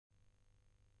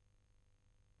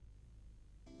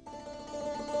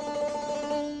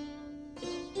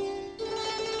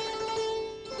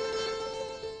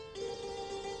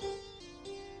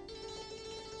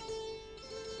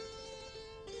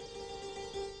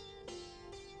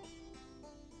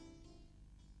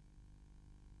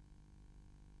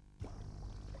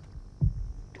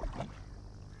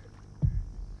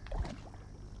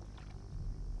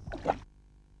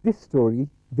This story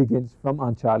begins from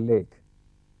Anchar Lake,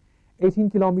 18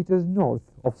 kilometers north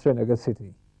of Srinagar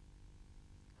city.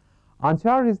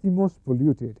 Anchar is the most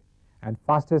polluted and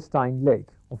fastest dying lake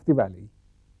of the valley.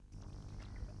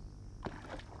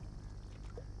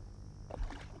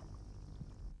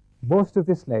 Most of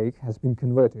this lake has been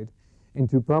converted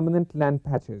into permanent land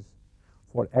patches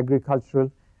for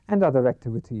agricultural and other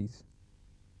activities.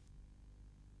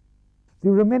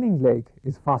 The remaining lake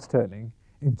is fast turning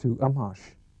into a marsh.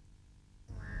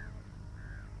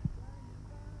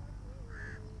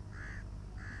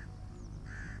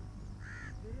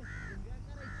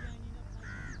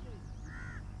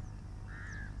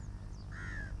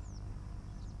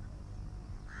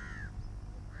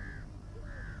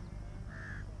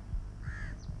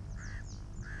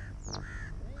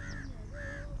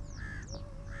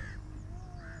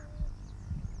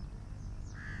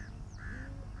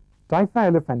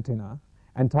 Typha elephantina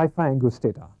and Typha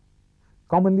angustata,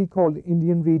 commonly called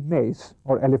Indian reed maize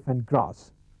or elephant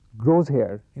grass, grows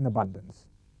here in abundance.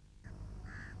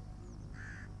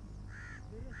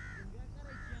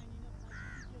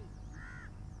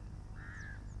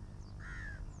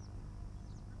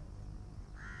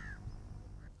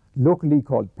 Locally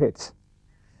called pits,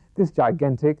 this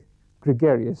gigantic,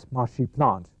 gregarious marshy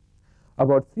plant,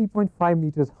 about 3.5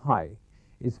 meters high,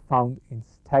 is found in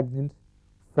stagnant,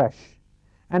 fresh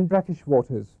and brackish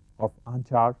waters of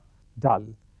Anchar, Dal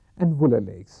and Wooler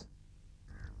lakes.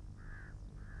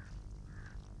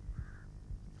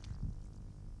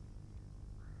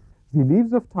 The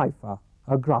leaves of Typha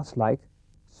are grass-like,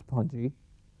 spongy,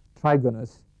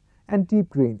 trigonous and deep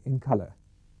green in color.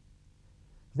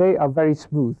 They are very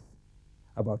smooth,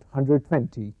 about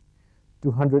 120 to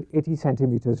 180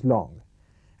 centimeters long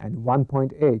and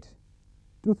 1.8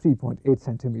 to 3.8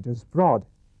 centimeters broad.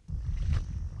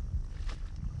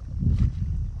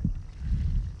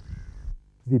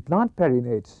 The plant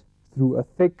perinates through a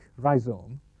thick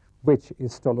rhizome, which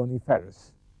is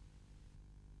stoloniferous.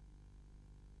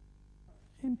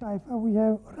 In Typha, we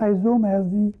have rhizome as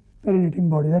the perinating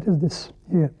body, that is this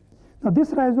here. Now,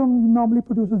 this rhizome normally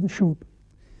produces the shoot,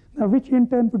 now which in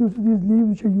turn produces these leaves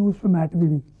which are used for mat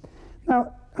weaving.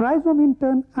 Now, rhizome in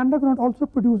turn underground also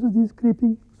produces these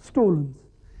creeping stolons.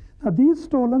 Now, these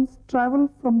stolons travel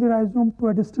from the rhizome to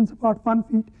a distance about 1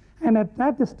 feet, and at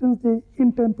that distance they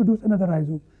in turn produce another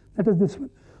rhizome, that is this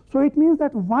one. So it means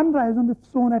that one rhizome, if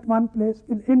sown at one place,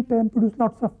 will in turn produce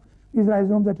lots of these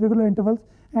rhizomes at regular intervals,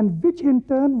 and which in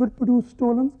turn will produce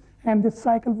stolons, and this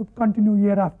cycle would continue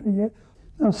year after year.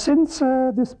 Now, since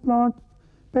this plant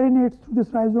perinates through this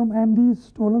rhizome and these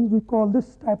stolons, we call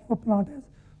this type of plant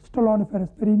as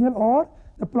stoloniferous perennial, or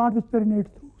the plant which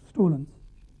perinates through stolons.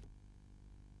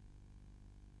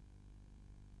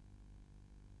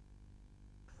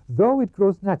 Though it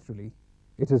grows naturally,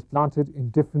 it is planted in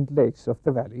different lakes of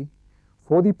the valley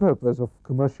for the purpose of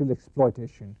commercial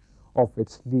exploitation of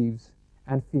its leaves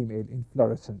and female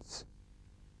inflorescence.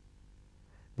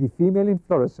 The female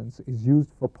inflorescence is used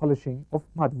for polishing of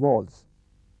mud walls.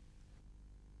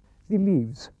 The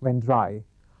leaves, when dry,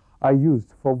 are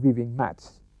used for weaving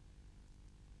mats.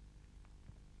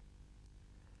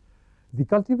 The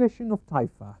cultivation of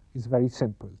Typha is very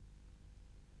simple.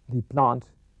 The plant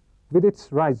with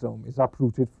its rhizome is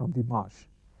uprooted from the marsh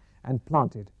and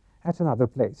planted at another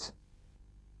place.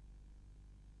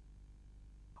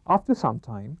 After some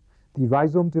time, the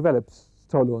rhizome develops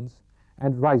stolons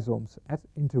and rhizomes at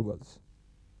intervals.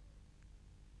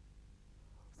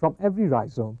 From every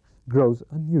rhizome grows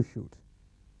a new shoot,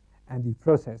 and the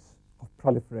process of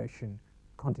proliferation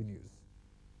continues.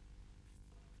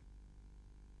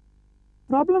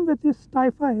 The problem with this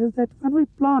Typha is that when we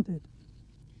plant it,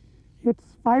 its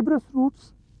fibrous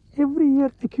roots every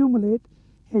year accumulate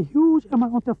a huge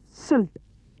amount of silt,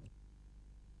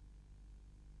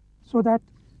 so that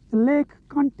the lake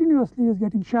continuously is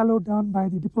getting shallowed down by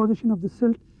the deposition of the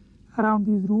silt around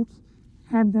these roots,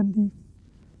 and then the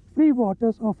free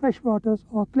waters or fresh waters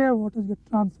or clear waters get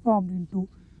transformed into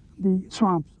the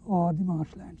swamps or the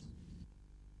marshlands.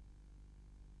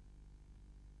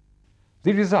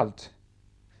 The result: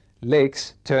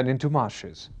 lakes turn into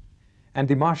marshes, and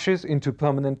the marshes into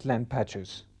permanent land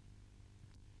patches.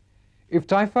 If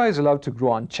Typha is allowed to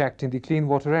grow unchecked in the clean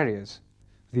water areas,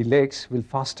 the lakes will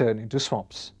fast turn into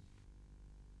swamps.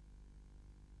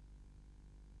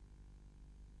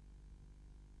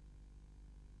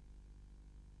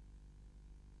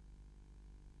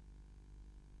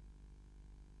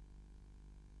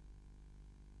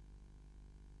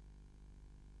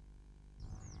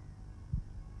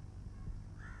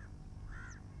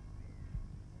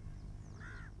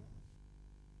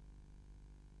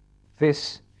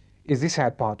 This is the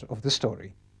sad part of the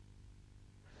story.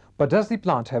 But does the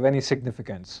plant have any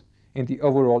significance in the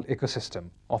overall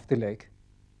ecosystem of the lake?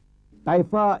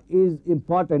 Typha is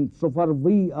important so far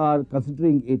we are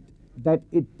considering it that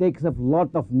it takes up a lot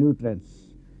of nutrients.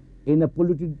 In a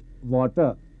polluted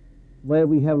water where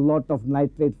we have a lot of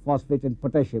nitrate, phosphate and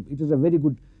potassium, it is a very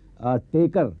good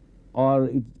taker, or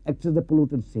it acts as a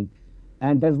pollutant sink.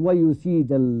 And that's why you see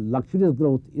the luxurious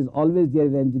growth is always there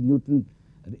when the nutrient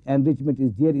enrichment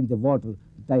is there in the water,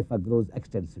 Typha grows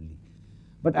extensively.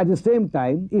 But at the same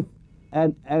time, if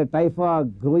a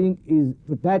Typha growing is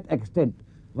to that extent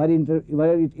where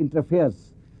it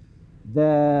interferes,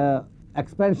 the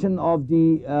expansion of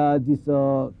the this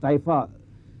Typha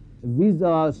with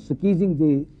squeezing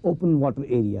the open water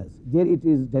areas, there it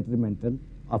is detrimental,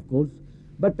 of course.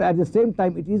 But at the same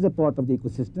time, it is a part of the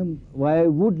ecosystem. I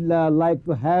would like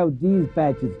to have these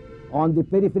patches on the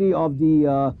periphery of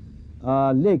the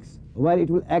lakes where it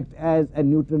will act as a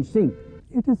nutrient sink.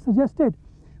 It is suggested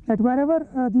that wherever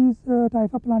these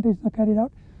Typha plantations are carried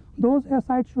out, those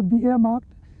sites should be earmarked,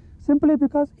 simply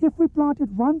because if we plant it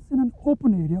once in an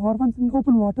open area or once in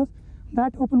open waters,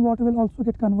 that open water will also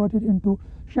get converted into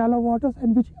shallow waters,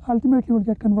 and which ultimately will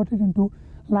get converted into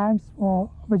lands for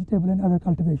vegetable and other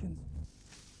cultivations.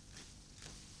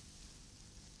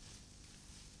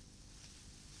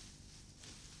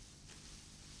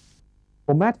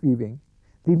 For mat weaving,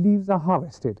 the leaves are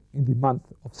harvested in the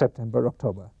month of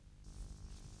September-October.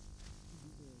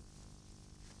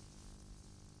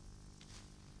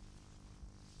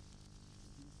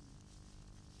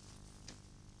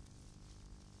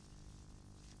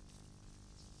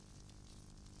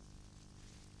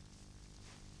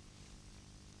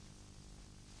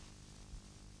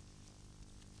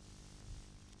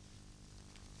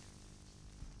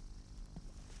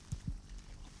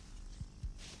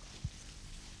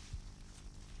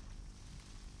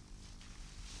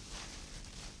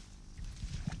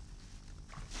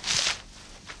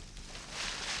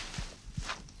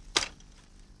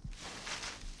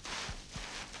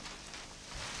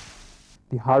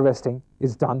 The harvesting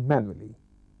is done manually,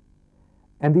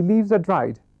 and the leaves are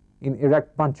dried in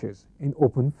erect bunches in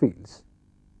open fields.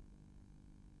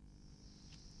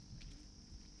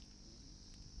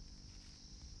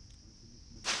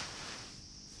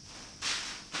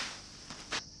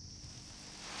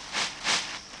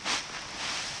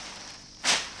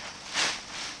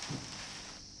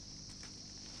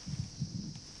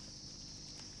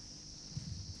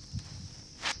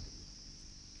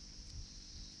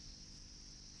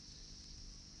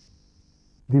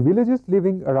 The villagers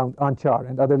living around Anchar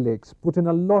and other lakes put in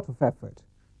a lot of effort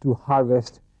to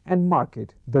harvest and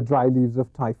market the dry leaves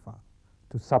of Typha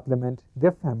to supplement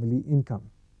their family income.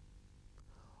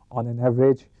 On an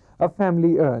average, a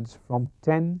family earns from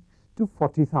 10 to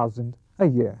 40,000 a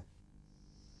year.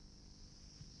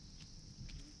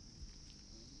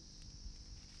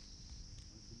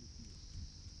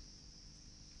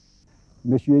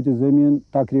 मे छ ये ज़मीन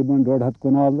तकरीबन 1.5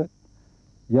 कनाल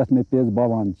यथ मे page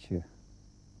बवान छ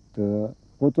तो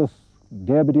पोतुस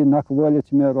debris नख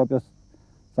वलित मे रुपस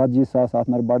 40,000 अत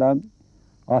नर बढ़ान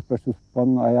अत पे पन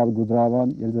अयाल गुजरावान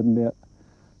ये जन मे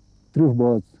 30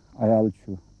 बोझ अयाल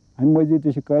छु अम मजीद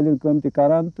ति कालीन कम ति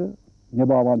करान तो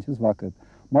निभावान छस वक्त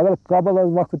मगर कबल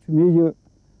अज वक्त मे ये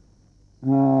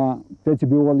पेच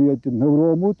बिवल ये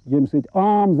नवरोमुत यम सि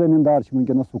आम जमींदार छ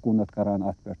वनकन सुकूनत करान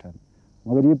अत पे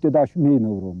मगर इब्तिदा मे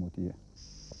नवरोमुत ये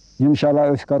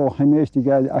इंशाल्लाह अस करो हमेशा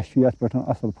तिकाज अस यथ पे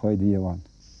असल फायदे यवान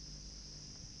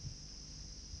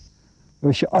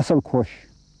अस असल खुश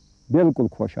बिल्कुल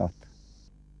खुश अत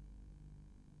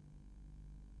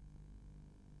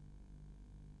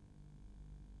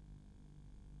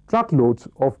Truckloads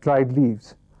of dried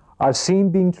leaves are seen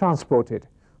being transported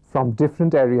from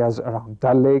different areas around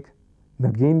Dal Lake,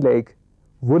 Nagin Lake,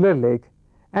 Wooler Lake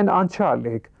and Anchar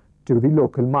Lake to the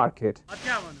local market.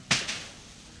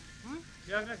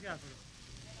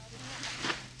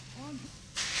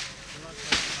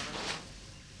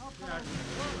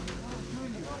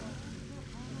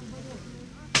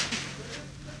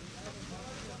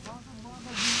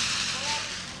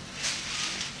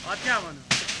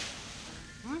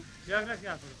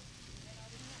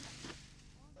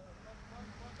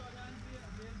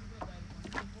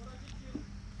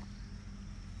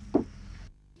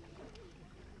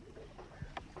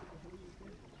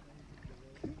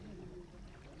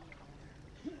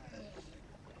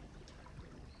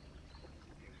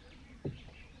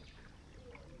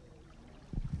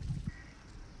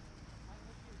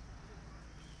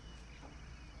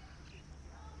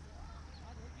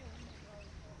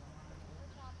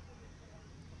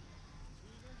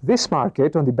 This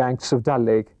market on the banks of Dal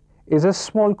Lake is a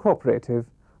small cooperative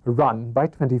run by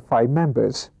 25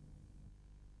 members.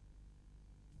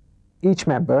 Each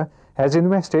member has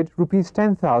invested rupees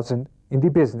 10,000 in the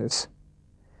business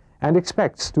and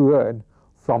expects to earn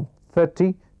from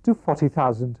 30 to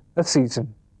 40,000 a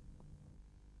season.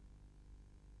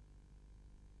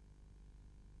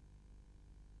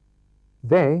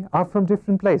 They are from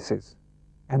different places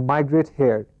and migrate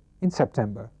here in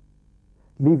September,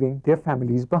 leaving their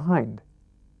families behind.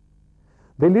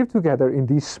 They live together in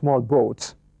these small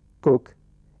boats, cook,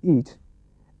 eat,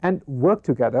 and work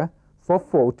together for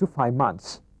 4 to 5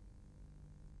 months.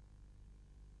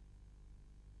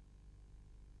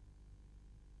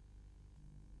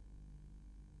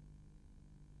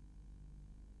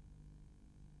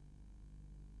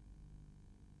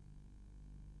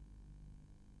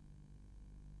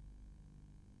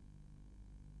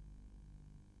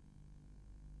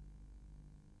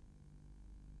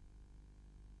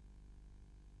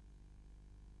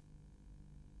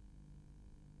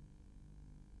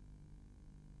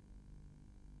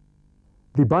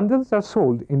 The bundles are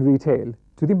sold in retail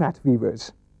to the mat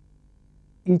weavers,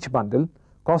 each bundle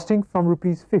costing from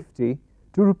rupees 50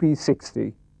 to rupees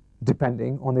 60,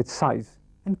 depending on its size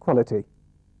and quality.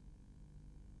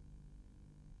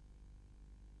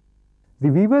 The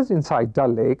weavers inside Dal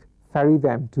Lake ferry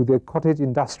them to their cottage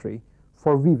industry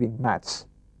for weaving mats.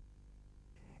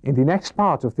 In the next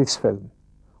part of this film,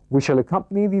 we shall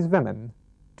accompany these women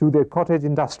to their cottage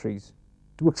industries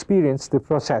to experience the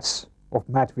process of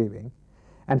mat weaving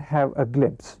and have a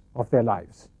glimpse of their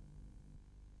lives.